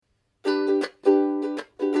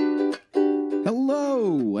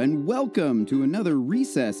and welcome to another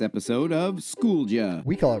recess episode of Schoolja.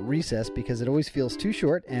 We call it recess because it always feels too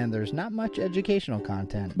short and there's not much educational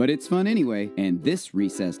content. But it's fun anyway, and this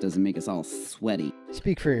recess doesn't make us all sweaty.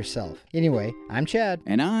 Speak for yourself. Anyway, I'm Chad.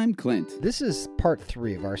 And I'm Clint. This is part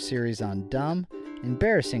 3 of our series on dumb,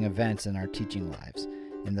 embarrassing events in our teaching lives.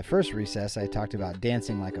 In the first recess, I talked about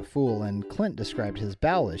dancing like a fool, and Clint described his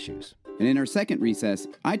bowel issues. And in our second recess,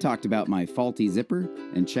 I talked about my faulty zipper,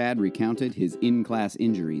 and Chad recounted his in-class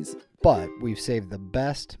injuries. But we've saved the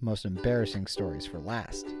best, most embarrassing stories for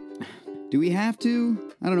last. Do we have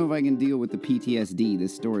to? I don't know if I can deal with the PTSD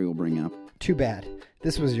this story will bring up. Too bad.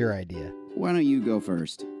 This was your idea. Why don't you go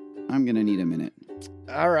first? I'm gonna need a minute.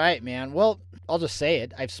 All right, man. Well, I'll just say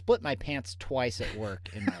it. I've split my pants twice at work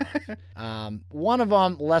in my life. One of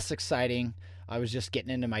them, less exciting. I was just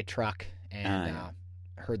getting into my truck and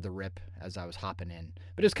heard the rip as I was hopping in.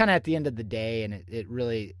 But it was kind of at the end of the day, and it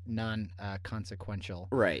really non-consequential.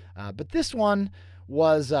 Right. But this one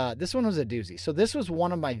was a doozy. So this was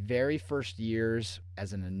one of my very first years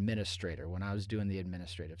as an administrator when I was doing the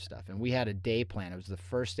administrative stuff. And we had a day plan. It was the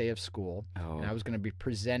first day of school. And I was going to be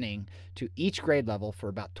presenting to each grade level for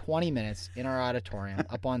about 20 minutes in our auditorium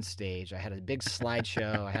up on stage. I had a big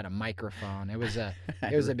slideshow. I had a microphone. It was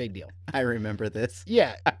a big deal. I remember this.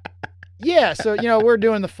 Yeah. Yeah, so, we're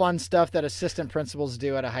doing the fun stuff that assistant principals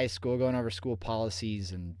do at a high school, going over school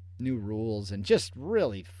policies and new rules and just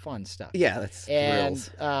really fun stuff. Yeah, that's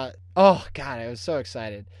thrills. Oh God, I was so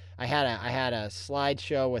excited. I had a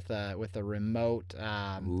slideshow with a remote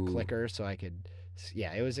clicker, so I could.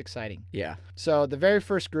 Yeah, it was exciting. Yeah. So the very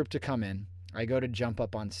first group to come in, I go to jump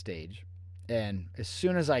up on stage, and as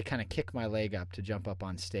soon as I kind of kick my leg up to jump up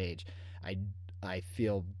on stage, I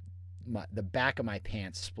feel the back of my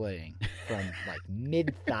pants splitting from like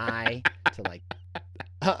mid thigh to like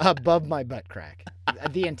above my butt crack.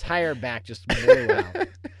 The entire back just blew out.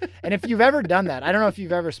 And if you've ever done that, I don't know if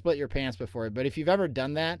you've ever split your pants before, but if you've ever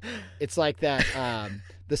done that, it's like that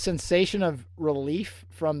the sensation of relief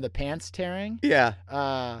from the pants tearing. Yeah.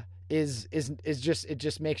 Is just, it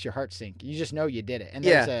just makes your heart sink. You just know you did it. And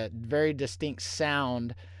there's a very distinct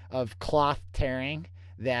sound of cloth tearing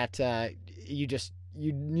that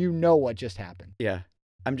you know what just happened. Yeah.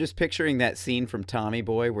 I'm just picturing that scene from Tommy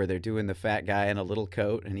Boy where they're doing the fat guy in a little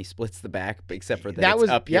coat and he splits the back, except for that it's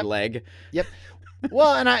up your leg. Yep.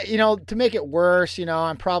 Well, and to make it worse,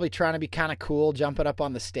 I'm probably trying to be kind of cool, jumping up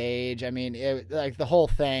on the stage. I mean, the whole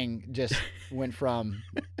thing just went from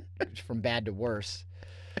bad to worse.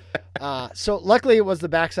 So luckily it was the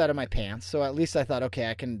backside of my pants. So at least I thought, okay,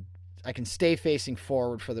 I can stay facing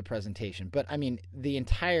forward for the presentation. But, I mean, the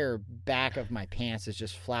entire back of my pants is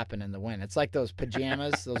just flapping in the wind. It's like those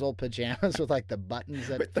pajamas, those old pajamas with, like, the buttons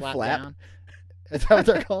that flap down. Is that what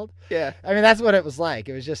they're called? Yeah. I mean, that's what it was like.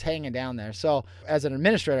 It was just hanging down there. So, as an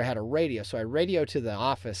administrator, I had a radio. So, I radio to the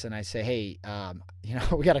office, and I say, hey,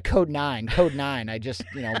 we got a code 9. Code 9. I just,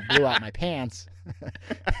 blew out my pants.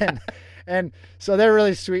 And so they're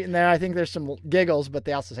really sweet in there. I think there's some giggles, but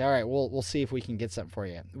they also say, all right, we'll see if we can get something for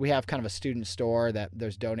you. We have kind of a student store that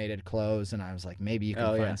there's donated clothes, and I was like, maybe you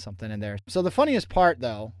can find something in there. So the funniest part,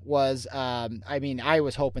 though, was, I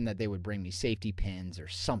was hoping that they would bring me safety pins or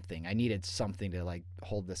something. I needed something to, like,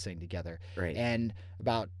 hold this thing together. Right. And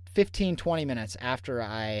about 15, 20 minutes after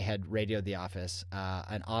I had radioed the office,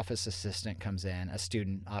 an office assistant comes in, a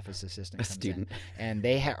student office assistant comes in, and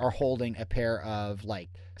they are holding a pair of, like,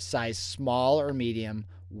 size small or medium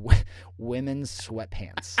women's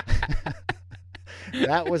sweatpants.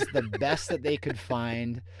 That was the best that they could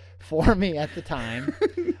find for me at the time.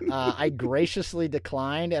 I graciously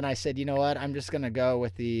declined, and I said, you know what? I'm just going to go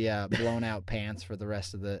with the blown out pants for the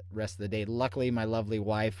rest of the day. Luckily, my lovely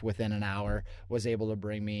wife, within an hour, was able to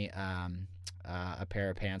bring me a pair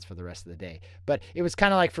of pants for the rest of the day. But it was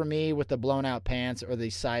kind of like for me with the blown out pants or the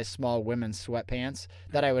size small women's sweatpants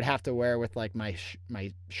that I would have to wear with like my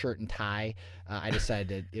shirt and tie. I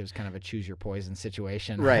decided it was kind of a choose your poison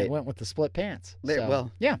situation. Right. I went with the split pants.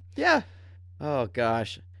 Yeah. Oh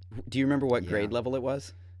gosh. Do you remember what grade level it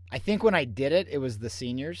was? I think when I did it, it was the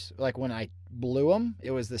seniors. Like when I blew them,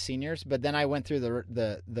 it was the seniors. But then I went through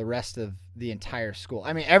the rest of the entire school.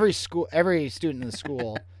 I mean, every student in the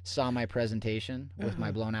school saw my presentation with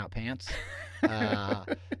my blown out pants.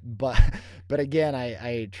 But again,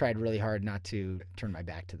 I tried really hard not to turn my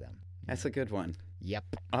back to them. That's a good one.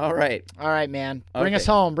 Yep. All right, man. Bring us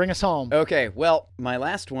home. Okay, well, my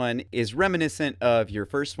last one is reminiscent of your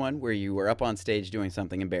first one where you were up on stage doing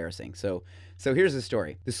something embarrassing. So here's the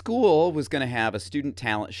story. The school was going to have a student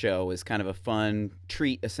talent show as kind of a fun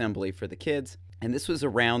treat assembly for the kids. And this was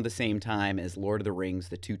around the same time as Lord of the Rings,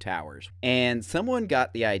 The Two Towers. And someone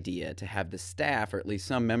got the idea to have the staff, or at least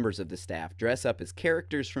some members of the staff, dress up as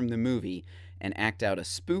characters from the movie and act out a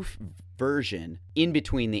spoof version in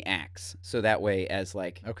between the acts. So that way, as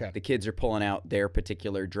like the kids are pulling out their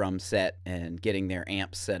particular drum set and getting their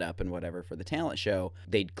amps set up and whatever for the talent show,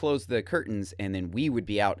 they'd close the curtains and then we would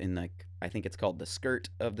be out in I think it's called the skirt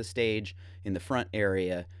of the stage in the front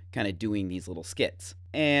area, kind of doing these little skits.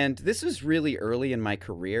 And this was really early in my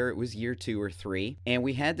career. It was year 2 or 3. And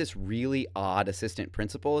we had this really odd assistant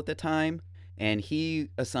principal at the time. And he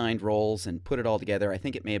assigned roles and put it all together. I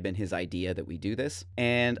think it may have been his idea that we do this.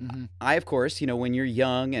 And I, of course, when you're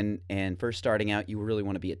young and first starting out, you really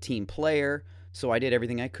want to be a team player. So I did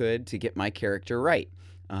everything I could to get my character right.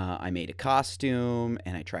 I made a costume,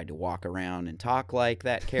 and I tried to walk around and talk like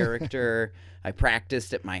that character. I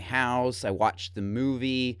practiced at my house. I watched the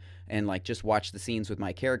movie and just watched the scenes with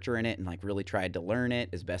my character in it and really tried to learn it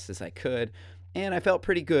as best as I could. And I felt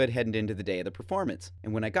pretty good heading into the day of the performance.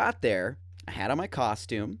 And when I got there, I had on my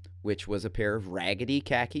costume, which was a pair of raggedy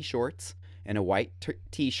khaki shorts and a white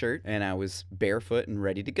t-shirt, and I was barefoot and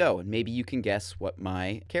ready to go. And maybe you can guess what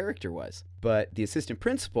my character was. But the assistant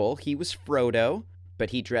principal, he was Frodo, but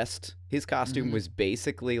his costume was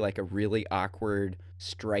basically like a really awkward,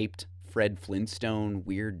 striped Fred Flintstone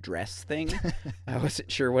weird dress thing. I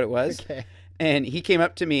wasn't sure what it was. Okay. And he came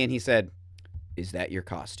up to me and he said, "Is that your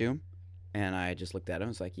costume?" And I just looked at him and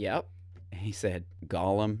was like, "Yep." And he said,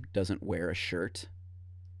 "Gollum doesn't wear a shirt.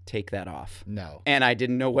 Take that off." No. And I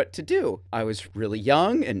didn't know what to do. I was really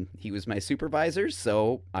young and he was my supervisor,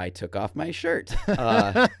 so I took off my shirt.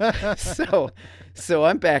 So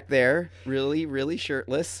I'm back there really, really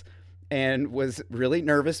shirtless and was really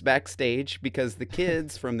nervous backstage because the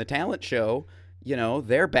kids from the talent show,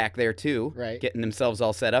 they're back there too, right, getting themselves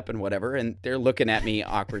all set up and whatever. And they're looking at me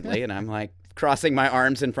awkwardly and I'm like, crossing my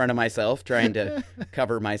arms in front of myself, trying to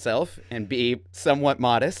cover myself and be somewhat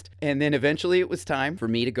modest. And then eventually it was time for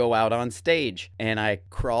me to go out on stage. And I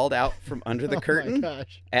crawled out from under the curtain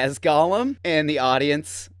as Gollum, and the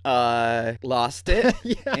audience lost it.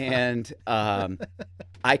 And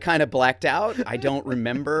I kind of blacked out. I don't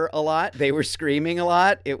remember a lot. They were screaming a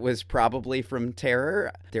lot. It was probably from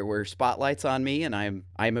terror. There were spotlights on me, and I'm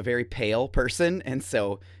a very pale person. And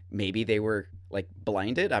so maybe they were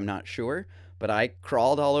blinded. I'm not sure. But I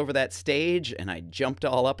crawled all over that stage and I jumped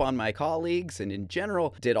all up on my colleagues and in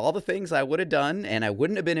general did all the things I would have done, and I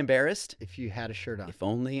wouldn't have been embarrassed if you had a shirt on. If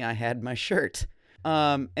only I had my shirt.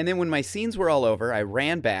 And then when my scenes were all over, I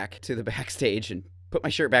ran back to the backstage and put my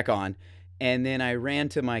shirt back on. And then I ran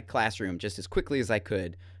to my classroom just as quickly as I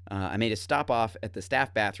could. I made a stop off at the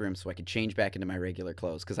staff bathroom so I could change back into my regular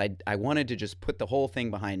clothes because I wanted to just put the whole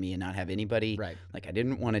thing behind me and not have anybody. Right. I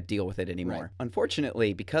didn't want to deal with it anymore. Right.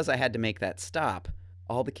 Unfortunately, because I had to make that stop,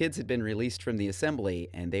 all the kids had been released from the assembly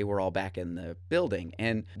and they were all back in the building.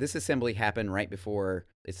 And this assembly happened right before,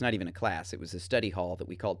 it's not even a class, it was a study hall that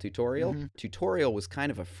we called tutorial. Mm-hmm. Tutorial was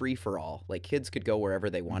kind of a free-for-all. Kids could go wherever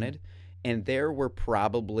they wanted. Mm-hmm. And there were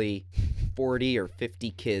probably 40 or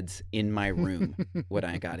 50 kids in my room when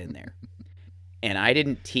I got in there. And I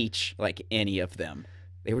didn't teach any of them.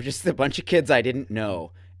 They were just a bunch of kids I didn't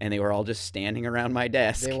know. And they were all just standing around my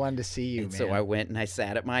desk. They wanted to see you, man. So I went and I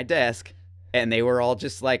sat at my desk. And they were all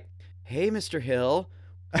just like, "Hey, Mr. Hill,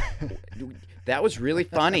 that was really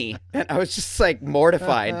funny." And I was just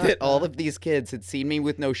mortified that all of these kids had seen me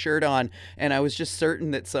with no shirt on. And I was just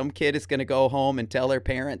certain that some kid is going to go home and tell their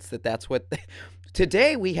parents that that's what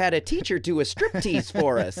today we had a teacher do a striptease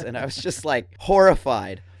for us. And I was just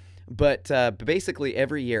horrified. But basically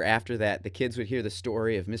every year after that, the kids would hear the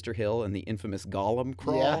story of Mr. Hill and the infamous Gollum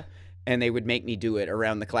crawl. Yeah. And they would make me do it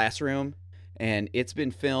around the classroom. And it's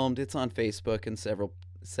been filmed. It's on Facebook and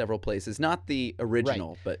several places. Not the original,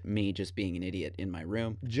 right, but me just being an idiot in my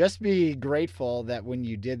room. Just be grateful that when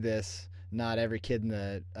you did this, not every kid in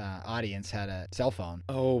the audience had a cell phone.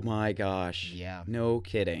 Oh my gosh. Yeah. No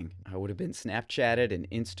kidding. I would have been Snapchatted and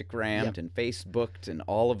Instagrammed and Facebooked and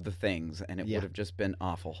all of the things, and it would have just been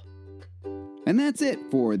awful. And that's it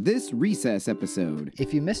for this Recess episode.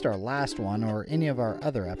 If you missed our last one or any of our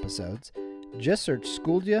other episodes, just search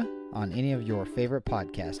Schooldia on any of your favorite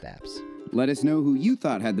podcast apps. Let us know who you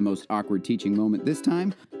thought had the most awkward teaching moment this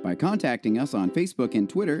time by contacting us on Facebook and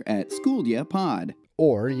Twitter at SchooldiaPod.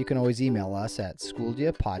 Or you can always email us at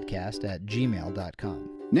schooldiapodcast@gmail.com.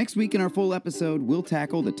 Next week in our full episode, we'll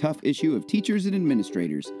tackle the tough issue of teachers and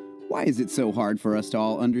administrators. Why is it so hard for us to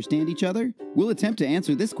all understand each other? We'll attempt to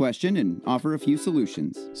answer this question and offer a few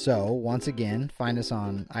solutions. So, once again, find us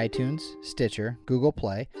on iTunes, Stitcher, Google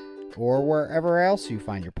Play, or wherever else you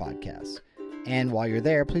find your podcasts. And while you're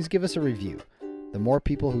there, please give us a review. The more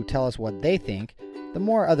people who tell us what they think, the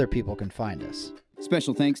more other people can find us.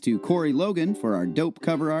 Special thanks to Corey Logan for our dope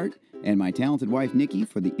cover art, and my talented wife Nikki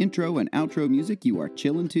for the intro and outro music you are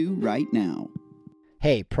chillin' to right now.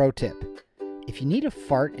 Hey, pro tip. If you need a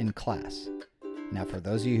fart in class, now for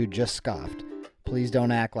those of you who just scoffed, please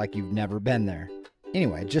don't act like you've never been there.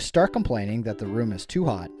 Anyway, just start complaining that the room is too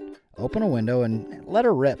hot, open a window, and let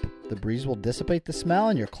her rip. The breeze will dissipate the smell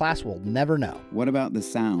and your class will never know. What about the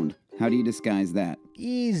sound? How do you disguise that?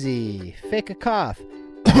 Easy. Fake a cough.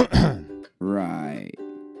 Right.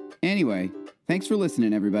 Anyway, thanks for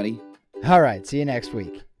listening, everybody. All right, see you next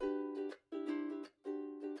week.